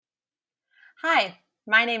Hi,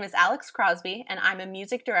 my name is Alex Crosby, and I'm a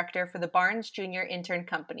music director for the Barnes Junior Intern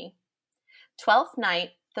Company. 12th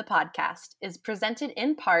Night, the podcast, is presented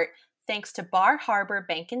in part thanks to Bar Harbor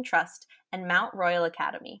Bank and Trust and Mount Royal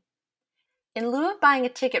Academy. In lieu of buying a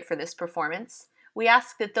ticket for this performance, we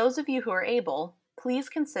ask that those of you who are able, please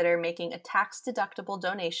consider making a tax-deductible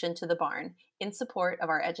donation to the Barn in support of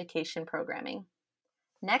our education programming.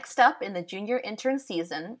 Next up in the junior intern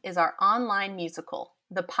season is our online musical,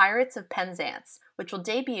 The Pirates of Penzance, which will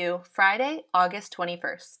debut Friday, August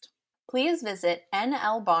 21st. Please visit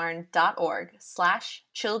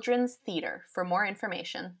nlbarn.org/children's theater for more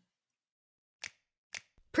information.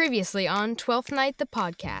 Previously on 12th Night, the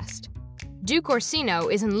podcast. Duke Orsino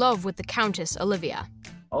is in love with the Countess Olivia.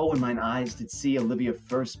 Oh, when mine eyes did see Olivia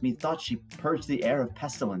first, methought she purged the air of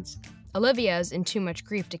pestilence. Olivia is in too much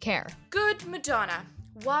grief to care. Good Madonna,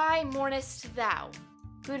 why mournest thou?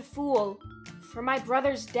 Good fool, for my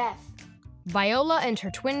brother's death. Viola and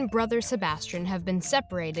her twin brother Sebastian have been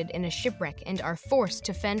separated in a shipwreck and are forced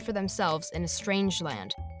to fend for themselves in a strange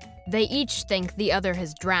land. They each think the other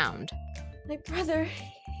has drowned. My brother,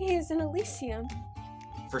 he is in Elysium.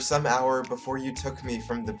 For some hour before you took me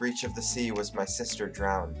from the breach of the sea was my sister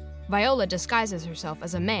drowned. Viola disguises herself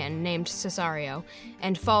as a man named Cesario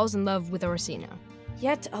and falls in love with Orsino.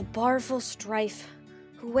 Yet a barful strife.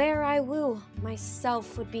 Whoe'er I woo,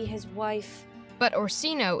 myself would be his wife. But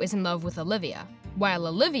Orsino is in love with Olivia, while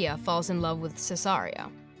Olivia falls in love with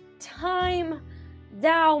Cesario. Time,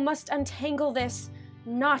 thou must untangle this,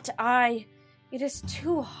 not I. It is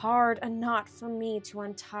too hard a knot for me to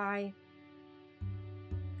untie.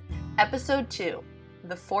 Episode 2,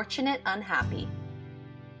 The Fortunate Unhappy.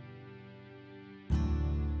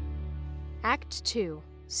 Act 2,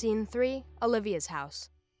 Scene 3, Olivia's house.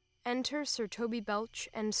 Enter Sir Toby Belch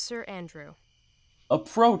and Sir Andrew.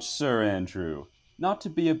 Approach, Sir Andrew. Not to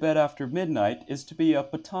be abed after midnight is to be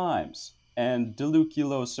up betimes, and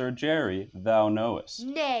deluculo Sir Jerry thou knowest.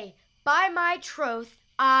 Nay, by my troth,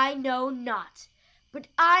 I know not. But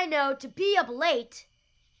I know to be up late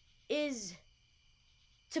is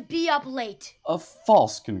to be up late. A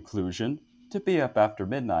false conclusion. To be up after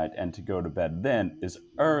midnight and to go to bed then is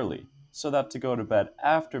early, so that to go to bed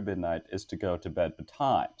after midnight is to go to bed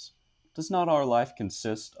betimes. Does not our life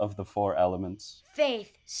consist of the four elements?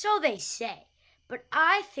 Faith, so they say, but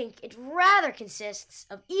I think it rather consists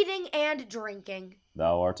of eating and drinking.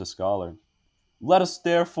 Thou art a scholar. Let us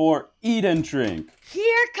therefore eat and drink.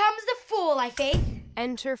 Here comes the fool, I faith.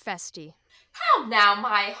 Enter Festi. How now,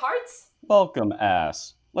 my hearts? Welcome,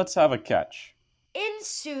 ass. Let's have a catch. In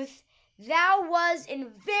sooth, thou was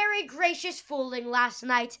in very gracious fooling last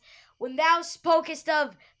night, when thou spokest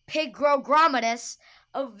of Pigrogromatus,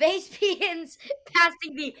 of Vespians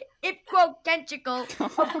passing the Ipquocenticle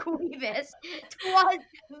of Cuevus. 'Twas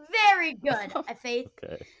very good, I faith.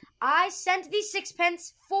 Okay. I sent thee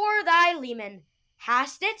sixpence for thy leman.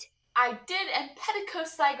 Hast it? I did, and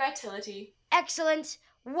petticoats thy gratillity. Excellent.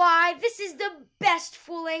 Why, this is the best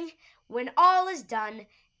fooling. When all is done,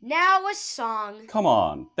 now a song. Come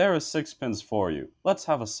on, there is sixpence for you. Let's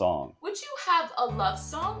have a song. Would you have a love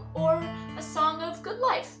song or a song of good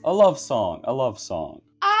life? A love song, a love song.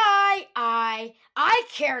 I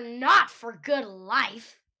care not for good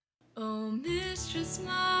life. Oh, mistress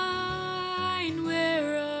mine,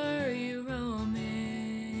 where are you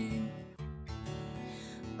roaming?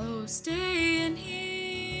 Oh, stay and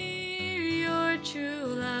hear your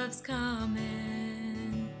true love's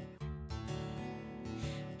coming.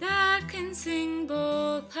 That can sing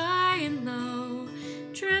both high and low,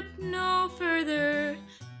 trip no further,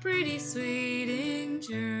 pretty sweeting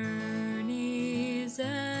journeys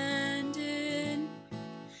ending,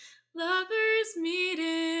 lovers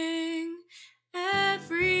meeting,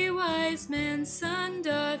 every wise man's son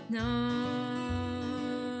doth know.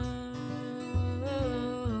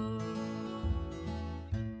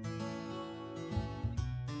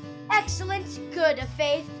 Excellent, good, a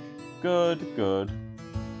faith. Good, good.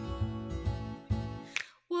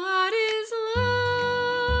 What is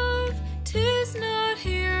love? 'Tis not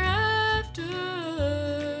hereafter.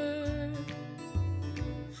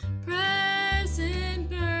 Present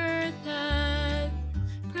birth hath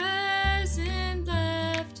present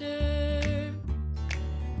laughter.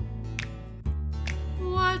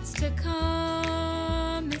 What's to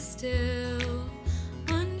come is still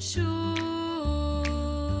unsure.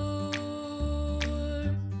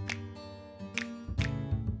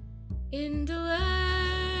 In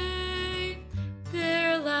delay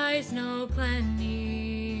there lies no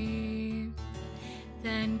plenty.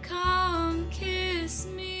 Then come kiss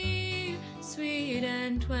me, sweet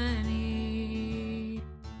and 20.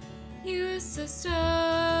 Use the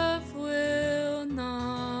stuff will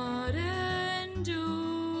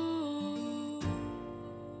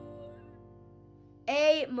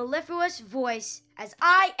mellifluous voice, as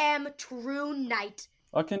I am true knight.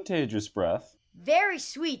 A contagious breath. Very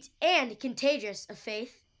sweet and contagious, a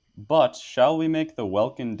faith. But shall we make the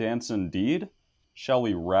welkin dance indeed? Shall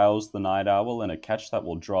we rouse the night owl in a catch that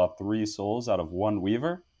will draw 3 souls out of 1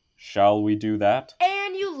 weaver? Shall we do that?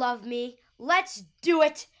 And you love me. Let's do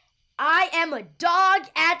it. I am a dog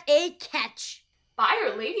at a catch. By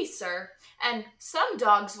Our Lady, sir, and some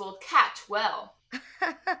dogs will catch well.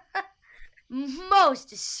 Most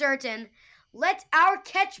certain. Let our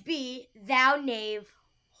catch be, thou knave.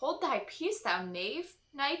 Hold thy peace, thou knave,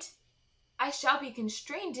 knight. I shall be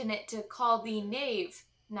constrained in it to call thee knave,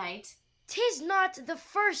 knight. 'Tis not the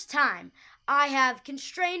first time I have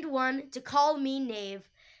constrained one to call me knave.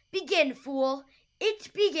 Begin, fool.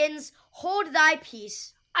 It begins. Hold thy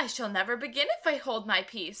peace. I shall never begin if I hold my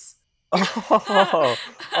peace.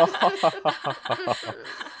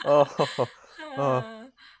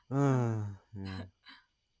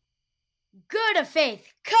 Good a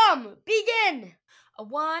faith. Come, begin. A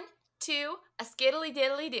 1, 2, a skiddly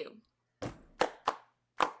diddly do.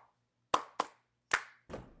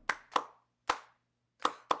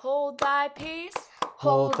 Hold thy peace.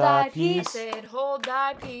 Hold thy peace. I said, hold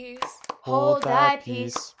thy peace. Hold thy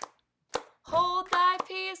peace. Hold thy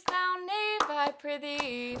peace, thou knave, I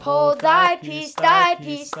prithee. Hold thy peace, thy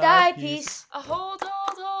peace, thy peace. Hold,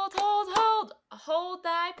 hold, hold, hold, hold. Hold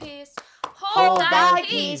thy peace. Hold thy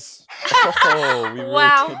peace. Oh, we really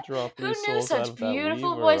Wow. did draw 3 Who knew souls out such of that beautiful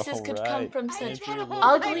weaver. voices could All come right. from such Andrew,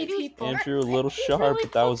 ugly people? Andrew, a little sharp, really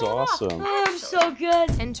but that was pulled that off. awesome. Oh, I'm so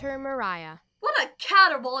good. Enter Mariah. What a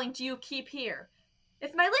caterwauling do you keep here?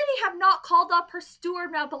 If my lady have not called up her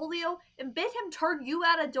steward Malvolio and bid him turn you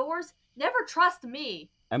out of doors, never trust me.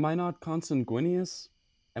 Am I not consanguineous?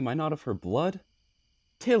 Am I not of her blood?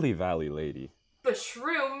 Tilly Valley lady.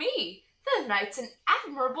 Beshrew me! The knight's an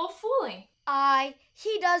admirable fooling. Aye,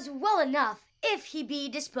 he does well enough, if he be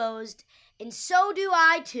disposed, and so do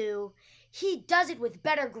I too. He does it with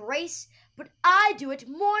better grace, but I do it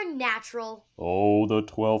more natural. Oh, the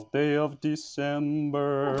 12th day of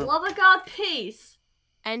December. For the love of God, peace.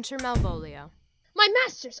 Enter Malvolio. My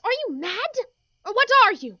masters, are you mad? Or what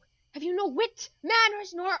are you? Have you no wit,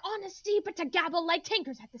 manners, nor honesty, but to gabble like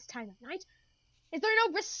tinkers at this time of night? Is there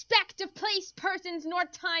no respect of place, persons, nor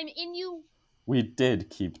time in you? We did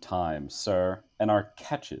keep time, sir, and our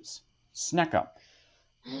catches. Snack up.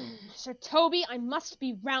 Sir Toby, I must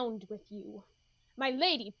be round with you. My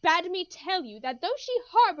lady bade me tell you that though she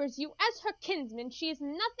harbors you as her kinsman, she is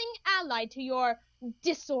nothing allied to your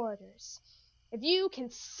disorders. If you can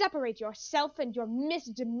separate yourself and your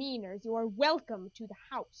misdemeanors, you are welcome to the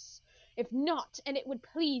house. If not, and it would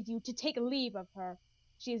please you to take leave of her,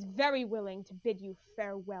 she is very willing to bid you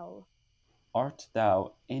farewell. Art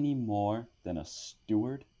thou any more than a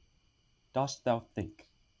steward? Dost thou think,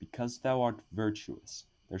 because thou art virtuous,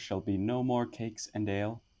 there shall be no more cakes and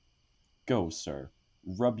ale? Go, sir,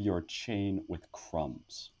 rub your chain with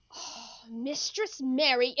crumbs. Oh, Mistress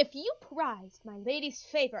Mary, if you prized my lady's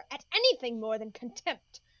favor at anything more than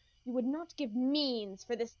contempt, you would not give means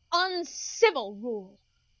for this uncivil rule.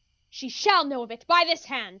 She shall know of it by this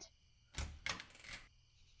hand.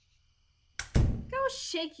 Go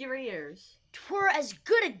shake your ears. 'Twere as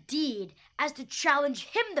good a deed as to challenge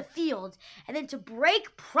him the field, and then to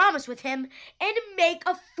break promise with him, and make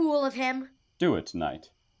a fool of him. Do it,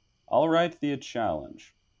 knight. I'll write thee a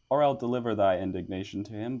challenge, or I'll deliver thy indignation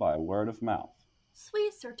to him by word of mouth.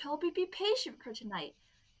 Sweet Sir Toby, be patient for tonight.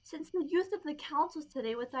 Since the youth of the councils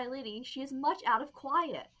today with thy lady, she is much out of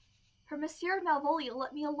quiet. For Monsieur Malvolio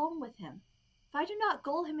let me alone with him. If I do not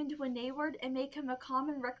gull him into a nayword and make him a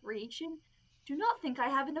common recreation, do not think I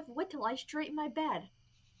have enough wit to lie straight in my bed.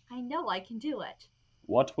 I know I can do it.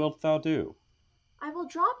 What wilt thou do? I will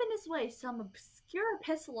drop in his way some obscure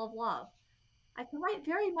epistle of love. I can write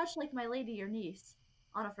very much like my lady your niece.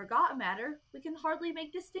 On a forgotten matter, we can hardly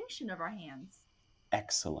make distinction of our hands.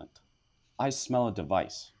 Excellent. I smell a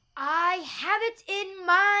device. I have it in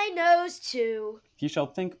my nose too. He shall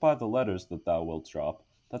think by the letters that thou wilt drop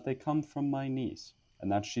that they come from my niece,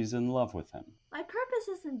 and that she's in love with him. My purpose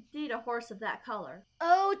is indeed a horse of that color.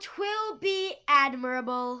 Oh, 'twill be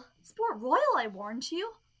admirable. Sport royal, I warrant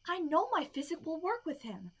you. I know my physic will work with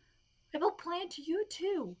him. I will plant you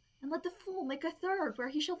two, and let the fool make a third where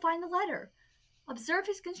he shall find the letter. Observe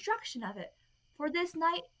his construction of it. For this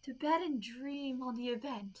night, to bed and dream on the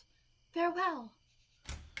event. Farewell.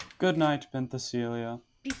 Good night, Penthesilea.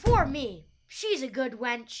 Before me, she's a good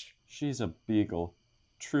wench. She's a beagle,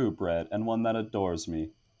 true bred, and one that adores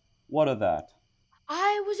me. What o' that?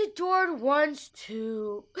 I was adored once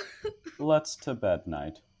too. Let's to bed,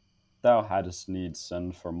 knight. Thou hadst need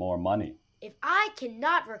send for more money. If I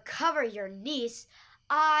cannot recover your niece,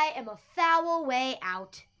 I am a foul way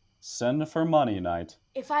out. Send for money, knight.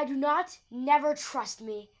 If I do not, never trust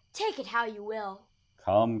me. Take it how you will.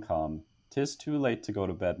 Come, come. 'Tis too late to go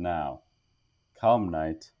to bed now. Come,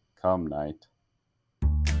 knight. Come, knight.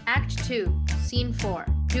 Act 2, Scene 4,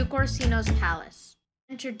 Duke Orsino's palace.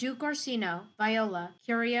 Enter Duke Orsino, Viola,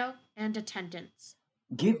 Curio, and attendants.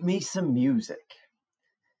 Give me some music.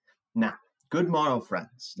 Now, good morrow,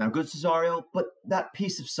 friends. Now, good Cesario, but that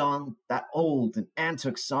piece of song, that old and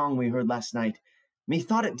antic song we heard last night,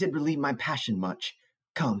 methought it did relieve my passion much.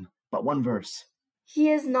 Come, but one verse. He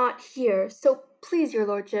is not here, so please your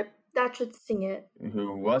lordship, that should sing it.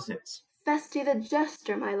 Who was it? Festi the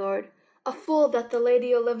jester, my lord, a fool that the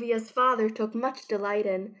Lady Olivia's father took much delight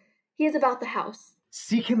in. He is about the house.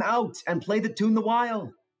 Seek him out, and play the tune the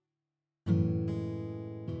while.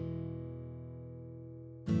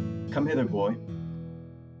 Come hither, boy.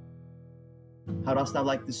 How dost thou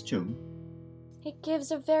like this tune? It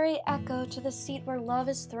gives a very echo to the seat where love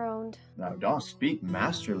is throned. Thou dost speak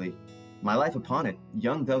masterly. My life upon it,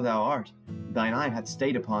 young though thou art, thine eye hath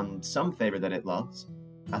stayed upon some favour that it loves.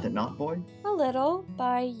 Hath it not, boy? A little,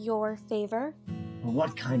 by your favor.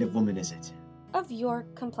 What kind of woman is it? Of your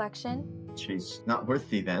complexion. She's not worth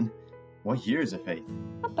thee, then. What years, of faith?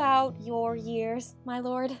 About your years, my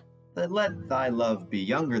lord. Then let thy love be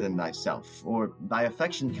younger than thyself, or thy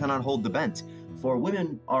affection cannot hold the bent. For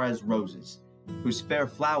women are as roses, whose fair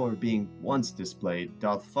flower being once displayed,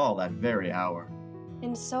 doth fall that very hour.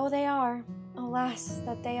 And so they are. Alas,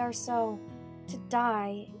 that they are so. To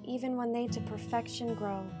die, even when they to perfection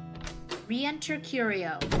grow. Re-enter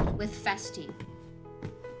Curio, with Festi.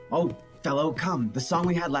 Oh, fellow, come, the song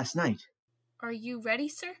we had last night. Are you ready,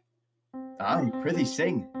 sir? Aye, prithee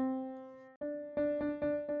sing.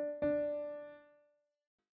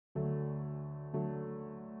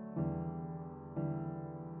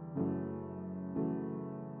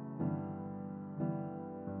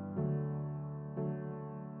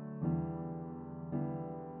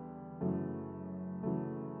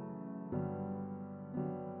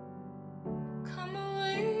 Come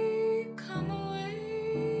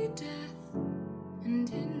away, death, and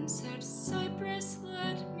in sad cypress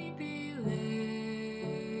let me be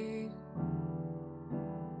laid.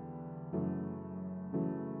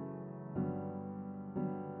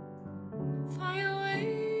 Fly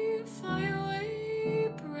away,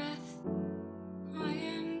 breath, I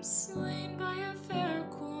am slain by a fair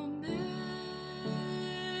cool maid.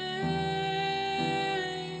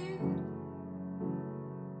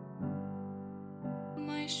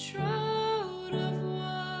 My shroud of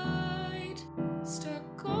white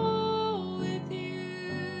stuck all with you,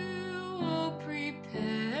 oh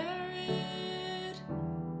prepare it.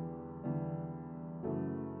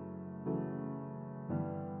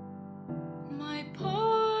 My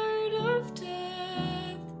part of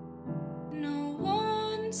death, no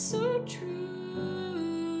one so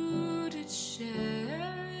true did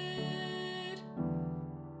share it.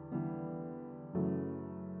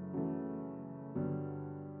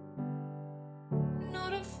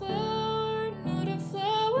 Not a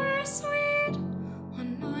flower sweet,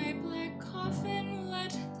 on my black coffin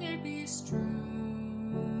let there be strewn.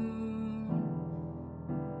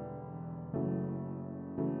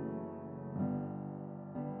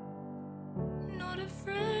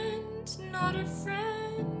 Not a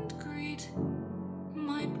friend greet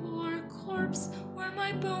my poor corpse where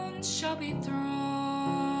my bones shall be thrown.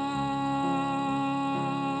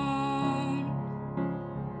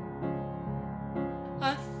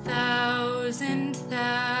 A thousand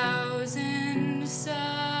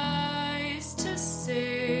sighs to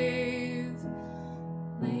save,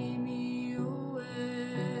 lay me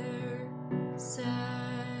where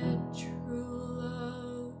sad true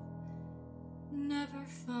love never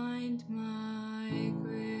find my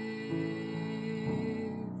grave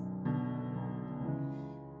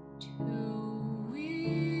to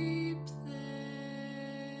weep there.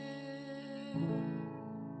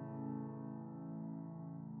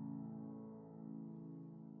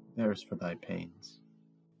 There's for thy pains.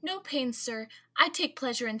 No pain, sir. I take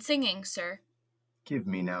pleasure in singing, sir. Give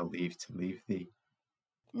me now leave to leave thee.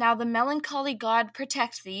 Now the melancholy god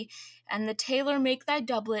protect thee, and the tailor make thy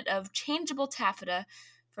doublet of changeable taffeta,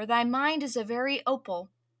 for thy mind is a very opal.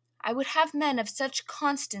 I would have men of such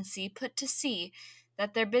constancy put to sea,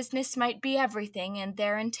 that their business might be everything, and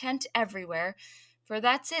their intent everywhere, for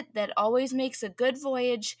that's it that always makes a good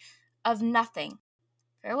voyage of nothing.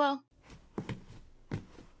 Farewell.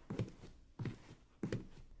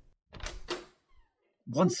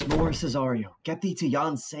 Once more, Cesario, get thee to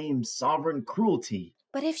yon same sovereign cruelty.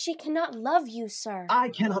 But if she cannot love you, sir? I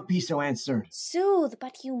cannot be so answered. Soothe,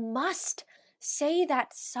 but you must. Say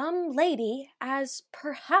that some lady, as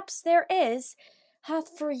perhaps there is,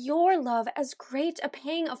 hath for your love as great a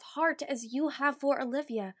pang of heart as you have for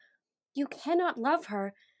Olivia. You cannot love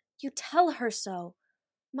her. You tell her so.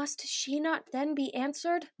 Must she not then be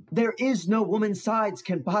answered? There is no woman's sides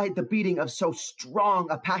can bide the beating of so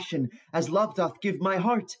strong a passion as love doth give my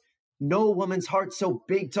heart. No woman's heart so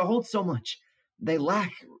big to hold so much. They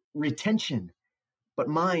lack retention. But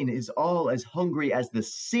mine is all as hungry as the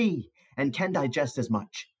sea, and can digest as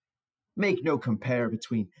much. Make no compare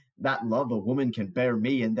between that love a woman can bear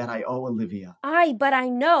me and that I owe Olivia. Aye, but I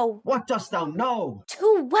know. What dost thou know?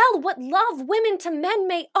 Too well what love women to men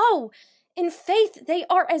may owe. In faith they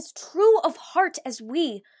are as true of heart as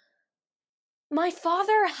we. My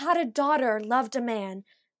father had a daughter loved a man,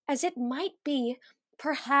 as it might be,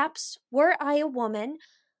 perhaps, were I a woman,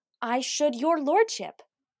 I should your lordship.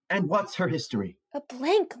 And what's her history? A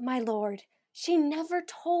blank, my lord. She never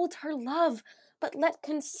told her love, but let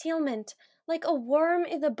concealment, like a worm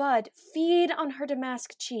i' the bud, feed on her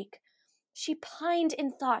damask cheek. She pined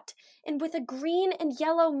in thought, and with a green and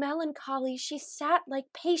yellow melancholy she sat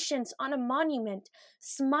like Patience on a monument,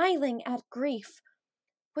 smiling at grief.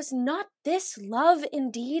 Was not this love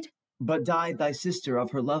indeed? But died thy sister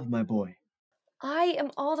of her love, my boy? I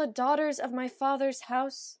am all the daughters of my father's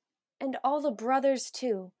house, and all the brothers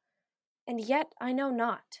too, and yet I know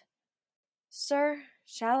not. Sir,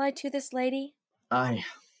 shall I to this lady? Aye,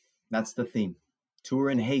 that's the theme. To her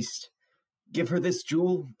in haste. Give her this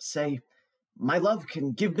jewel, say, my love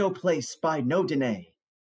can give no place by no denay.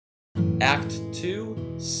 Act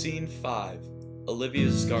 2, Scene 5,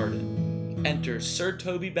 Olivia's garden. Enter Sir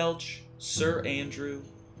Toby Belch, Sir Andrew,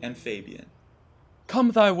 and Fabian.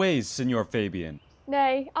 Come thy ways, Signor Fabian.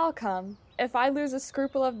 Nay, I'll come. If I lose a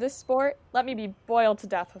scruple of this sport, let me be boiled to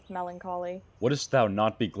death with melancholy. Wouldst thou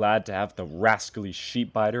not be glad to have the rascally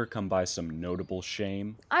sheep-biter come by some notable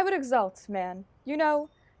shame? I would exult, man. You know,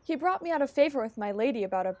 he brought me out of favor with my lady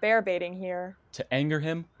about a bear baiting here. To anger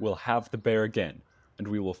him, we'll have the bear again, and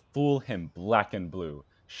we will fool him black and blue.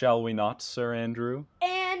 Shall we not, Sir Andrew?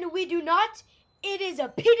 And we do not. It is a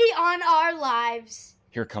pity on our lives.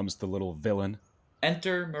 Here comes the little villain.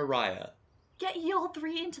 Enter Mariah. Get ye all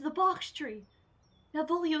three into the box tree.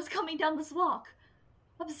 Malvolio's coming down this walk.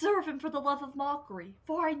 Observe him for the love of mockery,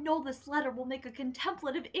 for I know this letter will make a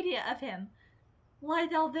contemplative idiot of him. Lie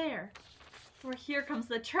thou there, for here comes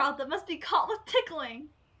the trout that must be caught with tickling.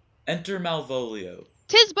 Enter Malvolio.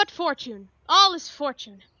 'Tis but fortune, all is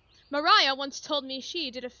fortune. Mariah once told me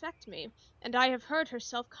she did affect me, and I have heard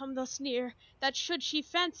herself come thus near, that should she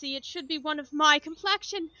fancy it should be one of my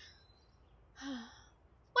complexion.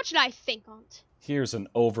 What should I think on't? Here's an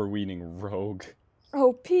overweening rogue.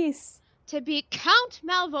 Oh, peace. To be Count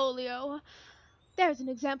Malvolio. There's an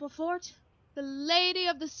example for't. The lady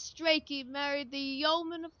of the Strachey married the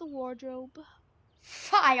yeoman of the wardrobe.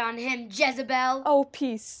 Fie on him, Jezebel. Oh,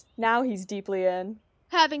 peace. Now he's deeply in.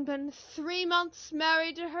 Having been 3 months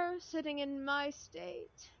married to her, sitting in my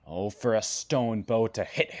state. Oh, for a stone bow to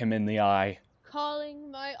hit him in the eye.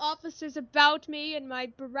 Calling my officers about me in my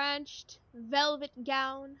branched velvet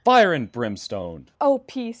gown. Fire and brimstone! Oh,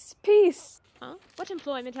 peace, peace! Huh? What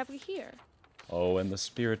employment have we here? Oh, and the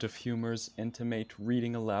spirit of humors intimate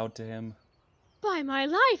reading aloud to him. By my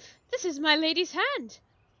life, this is my lady's hand.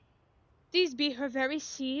 These be her very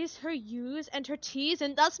C's, her U's, and her T's,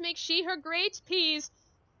 and thus makes she her great P's.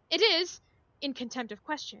 It is, in contempt of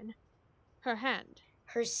question, her hand.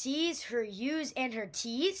 Her C's, her U's, and her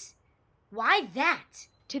T's? Why that?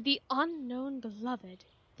 To the unknown beloved,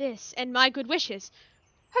 this, and my good wishes,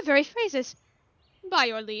 her very phrases. By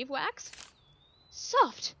your leave, Wax.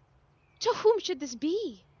 Soft! To whom should this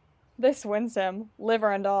be? This wins him,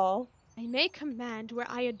 liver and all. I may command where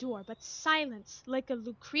I adore, but silence, like a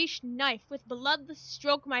Lucrece knife, with blood the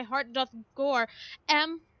stroke my heart doth gore.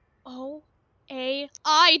 M-O-A-I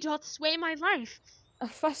doth sway my life. A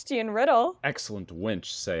fustian riddle. Excellent wench,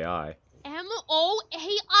 say I.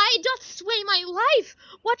 M-O-A-I doth sway my life.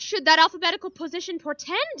 What should that alphabetical position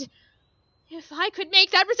portend? If I could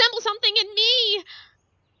make that resemble something in me.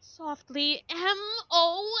 Softly,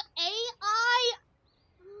 M-O-A-I.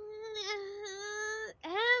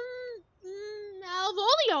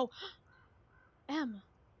 Malvolio. M.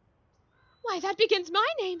 Why, that begins my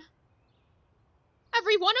name.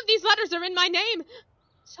 Every one of these letters are in my name.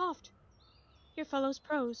 Soft. Here follows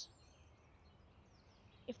prose.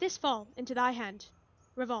 If this fall into thy hand,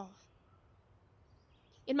 revolve.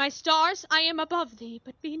 In my stars I am above thee,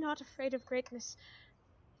 but be not afraid of greatness.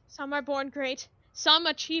 Some are born great, some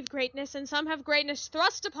achieve greatness, and some have greatness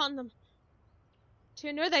thrust upon them. To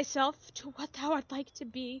inure thyself to what thou art like to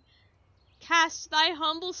be, cast thy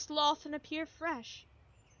humble sloth and appear fresh.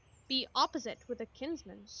 Be opposite with a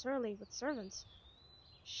kinsman, surly with servants.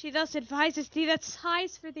 She thus advises thee that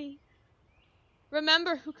sighs for thee.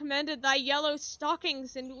 Remember who commanded thy yellow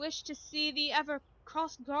stockings, and wished to see thee ever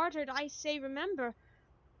cross-gartered. I say remember.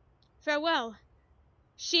 Farewell.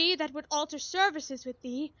 She that would alter services with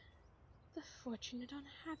thee, the fortunate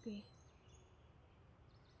unhappy.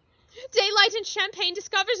 Daylight and champagne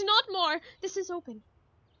discovers not more. This is open.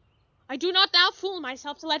 I do not now fool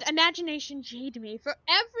myself to let imagination jade me, for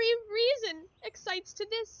every reason excites to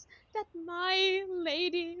this, that my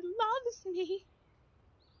lady loves me.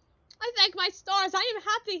 I thank my stars, I am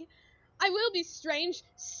happy. I will be strange,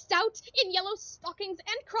 stout, in yellow stockings,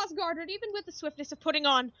 and cross-gartered, even with the swiftness of putting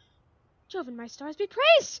on. Jove and my stars be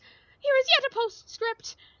praised! Here is yet a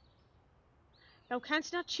postscript. Thou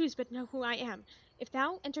canst not choose but know who I am. If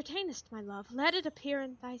thou entertainest my love, let it appear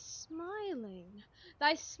in thy smiling.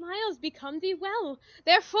 Thy smiles become thee well.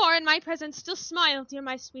 Therefore, in my presence still smile, dear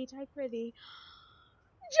my sweet, I prithee.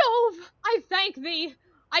 Jove, I thank thee.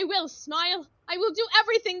 I will smile. I will do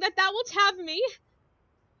everything that thou wilt have me.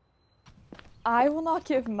 I will not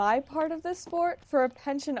give my part of this sport for a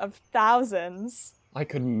pension of thousands. I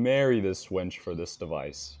could marry this wench for this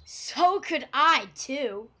device. So could I,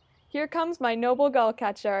 too. Here comes my noble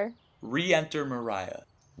gull-catcher. Re-enter Mariah.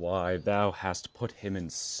 Why, thou hast put him in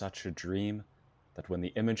such a dream that when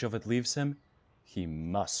the image of it leaves him, he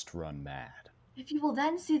must run mad. If you will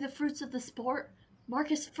then see the fruits of the sport, mark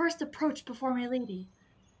his first approach before my lady.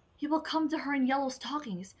 He will come to her in yellow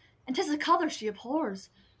stockings, and 'tis a colour she abhors,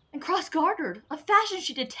 and cross-gartered, a fashion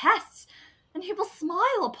she detests, and he will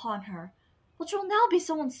smile upon her. But she will now be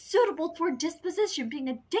so unsuitable to her disposition, being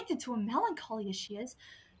addicted to a melancholy as she is,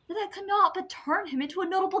 that I could not but turn him into a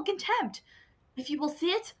notable contempt. If you will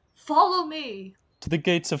see it, follow me. To the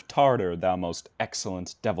gates of Tartar, thou most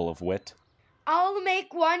excellent devil of wit. I'll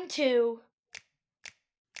make one too.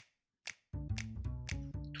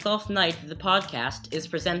 12th Night, the podcast, is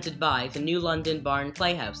presented by the New London Barn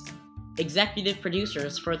Playhouse. Executive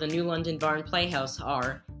producers for the New London Barn Playhouse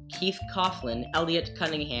are Keith Coughlin, Elliot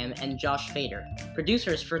Cunningham, and Josh Fader.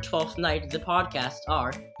 Producers for 12th Night, the podcast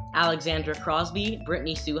are Alexandra Crosby,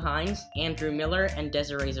 Brittany Sue Hines, Andrew Miller, and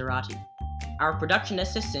Desiree Zarati. Our production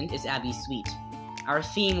assistant is Abby Sweet. Our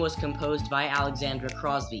theme was composed by Alexandra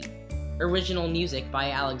Crosby. Original music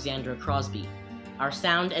by Alexandra Crosby. Our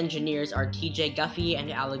sound engineers are TJ Guffey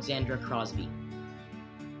and Alexandra Crosby.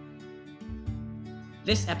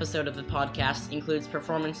 This episode of the podcast includes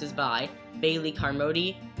performances by Bailey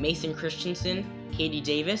Carmody, Mason Christensen, Katie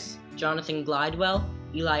Davis, Jonathan Glidewell,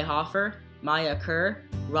 Eli Hoffer, Maya Kerr,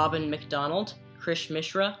 Robin McDonald, Krish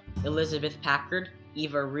Mishra, Elizabeth Packard,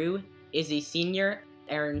 Eva Rue, Izzy Sr.,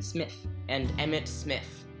 Aaron Smith, and Emmett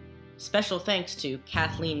Smith. Special thanks to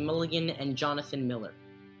Kathleen Mulligan and Jonathan Miller.